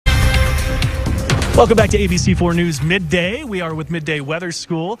Welcome back to ABC4 News Midday. We are with Midday Weather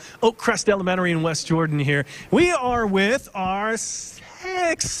School, Oakcrest Elementary in West Jordan here. We are with our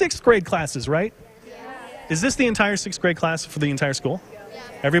sixth grade classes, right? Yeah. Is this the entire sixth grade class for the entire school? Yeah.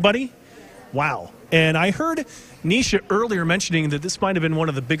 Everybody? Wow. And I heard Nisha earlier mentioning that this might have been one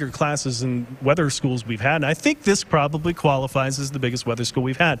of the bigger classes in weather schools we've had. And I think this probably qualifies as the biggest weather school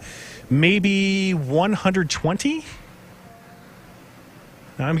we've had. Maybe 120?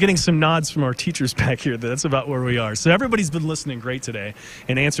 I'm getting some nods from our teachers back here. That's about where we are. So everybody's been listening great today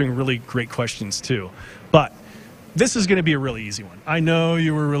and answering really great questions too. But this is going to be a really easy one. I know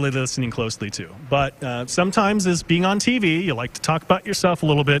you were really listening closely too. But sometimes as being on TV, you like to talk about yourself a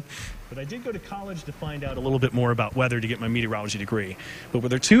little bit. But I did go to college to find out a little bit more about weather to get my meteorology degree. But were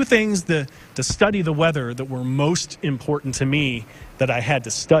there two things to study the weather that were most important to me that I had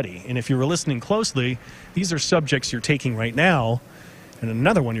to study? And if you were listening closely, these are subjects you're taking right now. And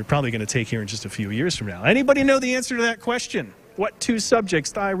another one you're probably going to take here in just a few years from now. Anybody know the answer to that question? What two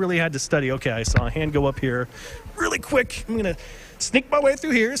subjects I really had to study? Okay, I saw a hand go up here really quick. I'm going to sneak my way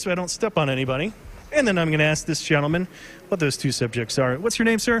through here so I don't step on anybody. And then I'm going to ask this gentleman what those two subjects are. What's your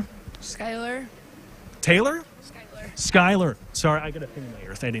name, sir? Skylar. Taylor? Skylar. Skylar. Sorry, I got a thing in my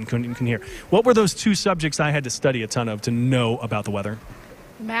ear. I couldn't hear. What were those two subjects I had to study a ton of to know about the weather?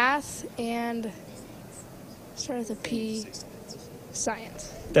 Math and, start with a P,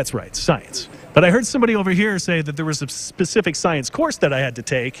 science. That's right, science. But I heard somebody over here say that there was a specific science course that I had to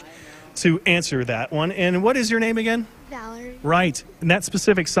take to answer that one. And what is your name again? Valerie. Right. And that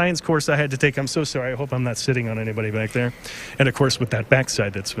specific science course I had to take, I'm so sorry, I hope I'm not sitting on anybody back there. And of course with that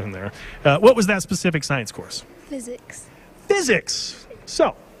backside that's in there. What was that specific science course? Physics. Physics.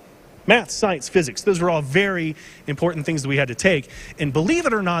 So, math, science, physics, those were all very important things that we had to take. And believe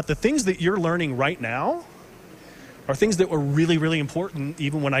it or not, the things that you're learning right now are things that were really, really important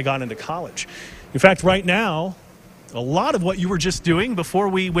even when I got into college. In fact, right now, a lot of what you were just doing before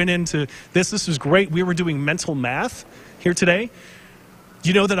we went into this was great. We were doing mental math here today. Do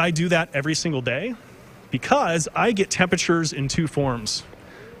you know that I do that every single day? Because I get temperatures in two forms.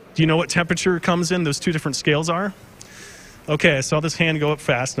 Do you know what temperature comes in? Those two different scales are? Okay, I saw this hand go up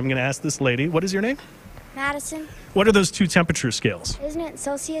fast. I'm going to ask this lady. What is your name? Madison. What are those two temperature scales? Isn't it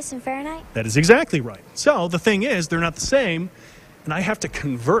Celsius and Fahrenheit? That is exactly right. So the thing is, they're not the same, and I have to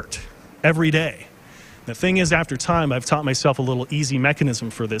convert every day. The thing is, after time, I've taught myself a little easy mechanism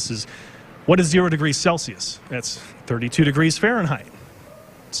for this is, what is 0 degrees Celsius? That's 32 degrees Fahrenheit.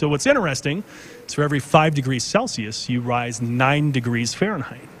 So what's interesting is for every 5 degrees Celsius, you rise 9 degrees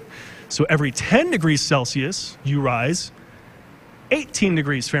Fahrenheit. So every 10 degrees Celsius, you rise 18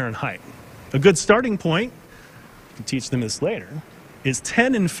 degrees Fahrenheit. A good starting point, I can teach them this later, is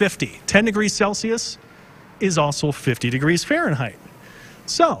 10 and 50. 10 degrees Celsius is also 50 degrees Fahrenheit.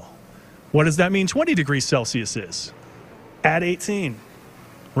 So, what does that mean 20 degrees Celsius is? Add 18,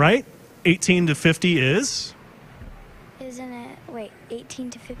 right? 18 to 50 is? Isn't it, wait, 18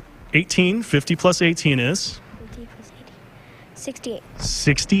 to 50? 18, 50 plus 18 is? 50 plus 80. 68.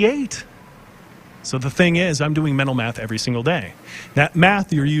 68. So the thing is, I'm doing mental math every single day. That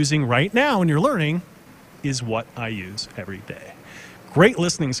math you're using right now and you're learning is what I use every day. Great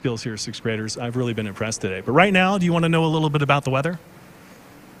listening skills here, sixth graders. I've really been impressed today. But right now, do you want to know a little bit about the weather?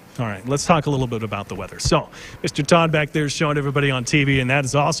 All right, let's talk a little bit about the weather. So, Mr. Todd back there is showing everybody on TV, and that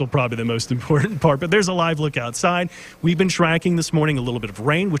is also probably the most important part. But there's a live look outside. We've been tracking this morning a little bit of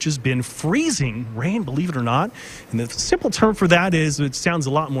rain, which has been freezing rain, believe it or not. And the simple term for that is, it sounds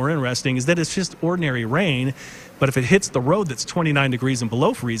a lot more interesting, is that it's just ordinary rain. But if it hits the road that's 29 degrees and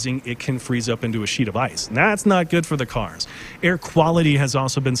below freezing, it can freeze up into a sheet of ice. And that's not good for the cars. Air quality has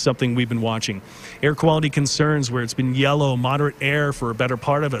also been something we've been watching. Air quality concerns where it's been yellow, moderate air for a better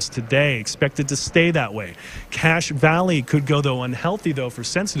part of us today, expected to stay that way. Cache Valley could go, though, unhealthy, though, for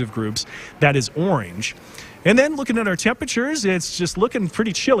sensitive groups. That is orange. And then looking at our temperatures, it's just looking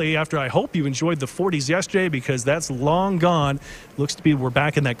pretty chilly after I hope you enjoyed the 40s yesterday because that's long gone. Looks to be we're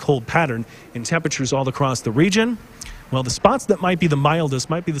back in that cold pattern in temperatures all across the region. Well, the spots that might be the mildest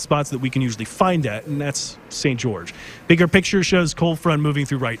might be the spots that we can usually find at, and that's St. George. Bigger picture shows cold front moving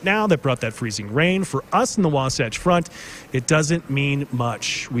through right now that brought that freezing rain. For us in the Wasatch Front, it doesn't mean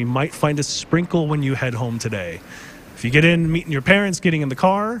much. We might find a sprinkle when you head home today. If you get in meeting your parents, getting in the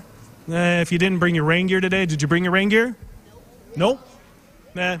car, if you didn't bring your rain gear today, did you bring your rain gear? Nope.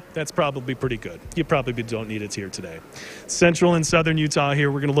 That's probably pretty good. You probably don't need it here today. Central and southern Utah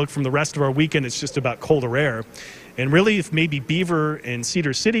here, we're going to look from the rest of our weekend. It's just about colder air. And really, if maybe Beaver and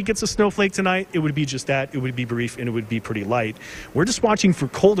Cedar City gets a snowflake tonight, it would be just that. It would be brief, and it would be pretty light. We're just watching for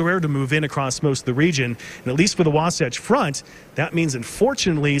colder air to move in across most of the region. And at least for the Wasatch Front, that means,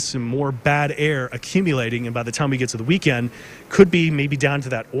 unfortunately, some more bad air accumulating. And by the time we get to the weekend, could be maybe down to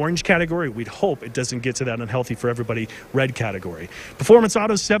that orange category. We'd hope it doesn't get to that unhealthy for everybody red category. Performance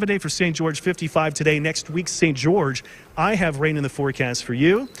Auto 7-day for St. George, 55 today. Next week, St. George, I have rain in the forecast for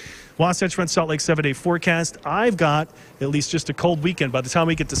you. Wasatch Front Salt Lake 7-day forecast. I've got at least just a cold weekend. By the time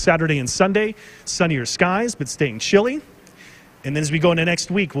we get to Saturday and Sunday, sunnier skies, but staying chilly. And then as we go into next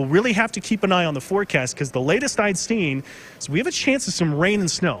week, we'll really have to keep an eye on the forecast because the latest I'd seen is we have a chance of some rain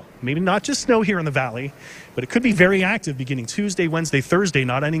and snow. Maybe not just snow here in the valley, but it could be very active beginning Tuesday, Wednesday, Thursday,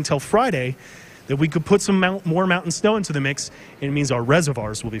 not ending till Friday, that we could put some more mountain snow into the mix, and it means our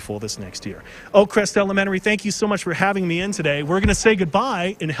reservoirs will be full this next year. Oakcrest Elementary, thank you so much for having me in today. We're going to say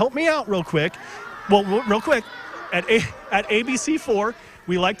goodbye, and help me out real quick. Well, real quick, at ABC4,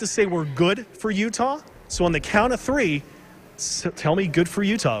 we like to say we're good for Utah. So on the count of 3, tell me good for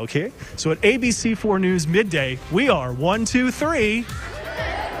Utah, okay? So at ABC4 News midday, we are 1, 2, 3.